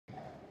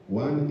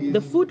The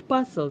food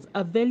parcels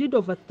are valued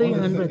over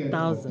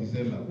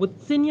 300,000,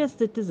 with senior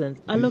citizens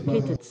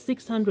allocated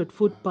 600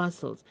 food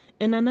parcels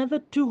and another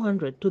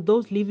 200 to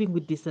those living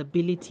with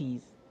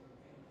disabilities.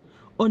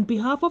 On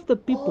behalf of the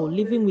people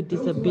living with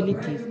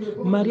disabilities,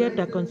 Maria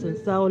da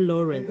Conceição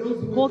Lawrence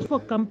called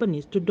for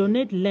companies to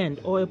donate land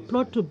or a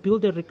plot to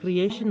build a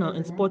recreational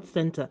and sports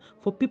center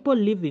for people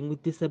living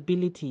with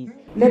disabilities.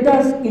 Let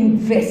us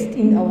invest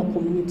in our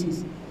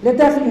communities. Let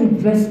us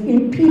invest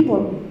in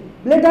people.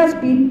 Let us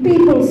be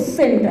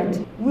people-centered,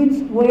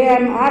 where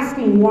I'm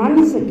asking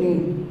once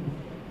again,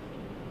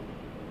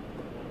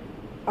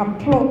 a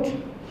plot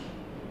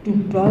to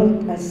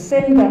build a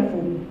center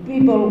for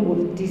people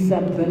with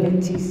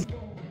disabilities.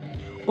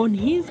 On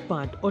his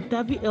part,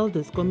 Otavi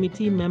Elders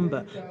Committee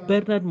member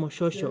Bernard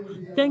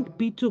Moshosho thanked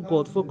B2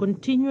 Gold for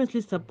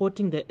continuously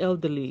supporting the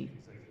elderly.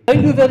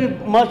 Thank you very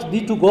much,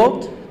 B2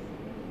 Gold.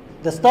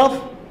 The staff,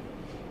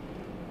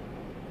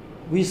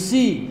 we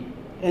see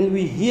and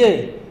we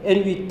hear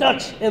and we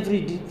touch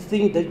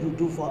everything that you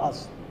do for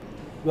us.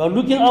 You are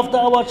looking after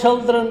our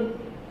children,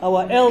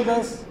 our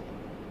elders,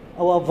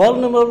 our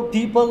vulnerable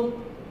people,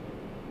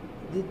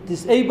 the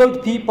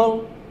disabled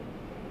people.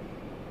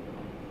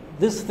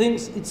 These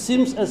things, it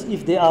seems as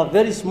if they are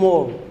very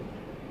small,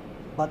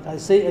 but I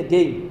say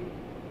again,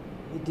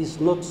 it is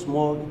not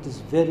small, it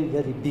is very,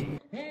 very big.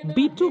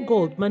 B2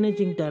 Gold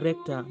Managing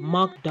Director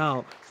Mark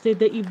Dow said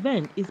the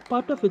event is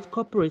part of its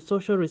corporate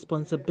social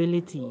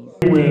responsibilities.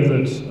 I'm aware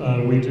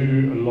that we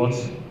do a lot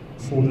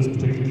for this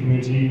particular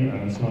community.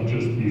 It's not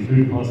just the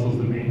food parcels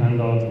that we hand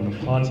out and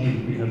the party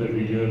that we have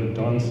every year, the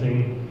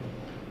dancing,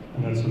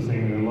 and that sort of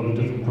thing. There are a lot of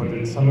different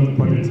projects. Some of the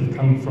projects have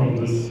come from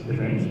this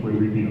event where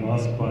we've been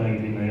asked by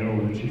the mayor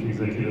or the chief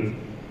executive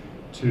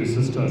to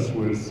assist us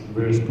with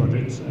various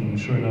projects, and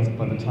sure enough,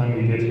 by the time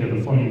we get here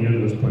the following year,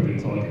 those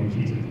projects are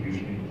completed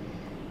usually.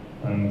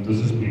 This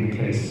has been the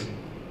case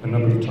a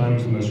number of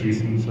times. The most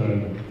recent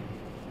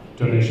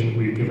donation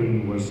we've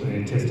given was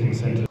a testing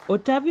center.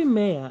 Otavi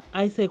Mayor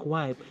Isaac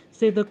Wibe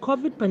said the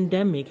COVID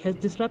pandemic has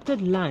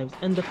disrupted lives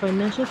and the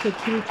financial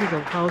securities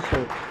of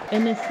households,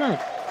 and as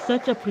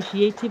such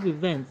appreciative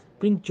events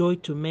bring joy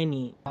to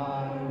many.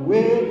 I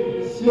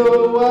wish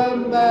you a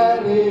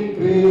Merry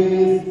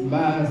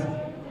Christmas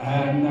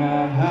and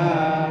a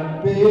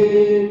Happy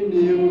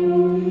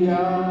New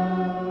Year.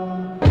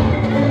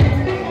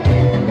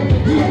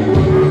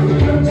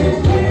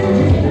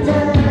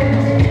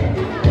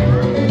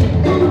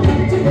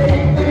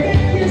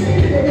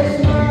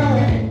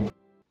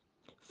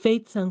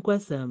 Faith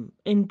Sankwasam,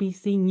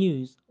 NBC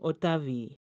News, Otavi.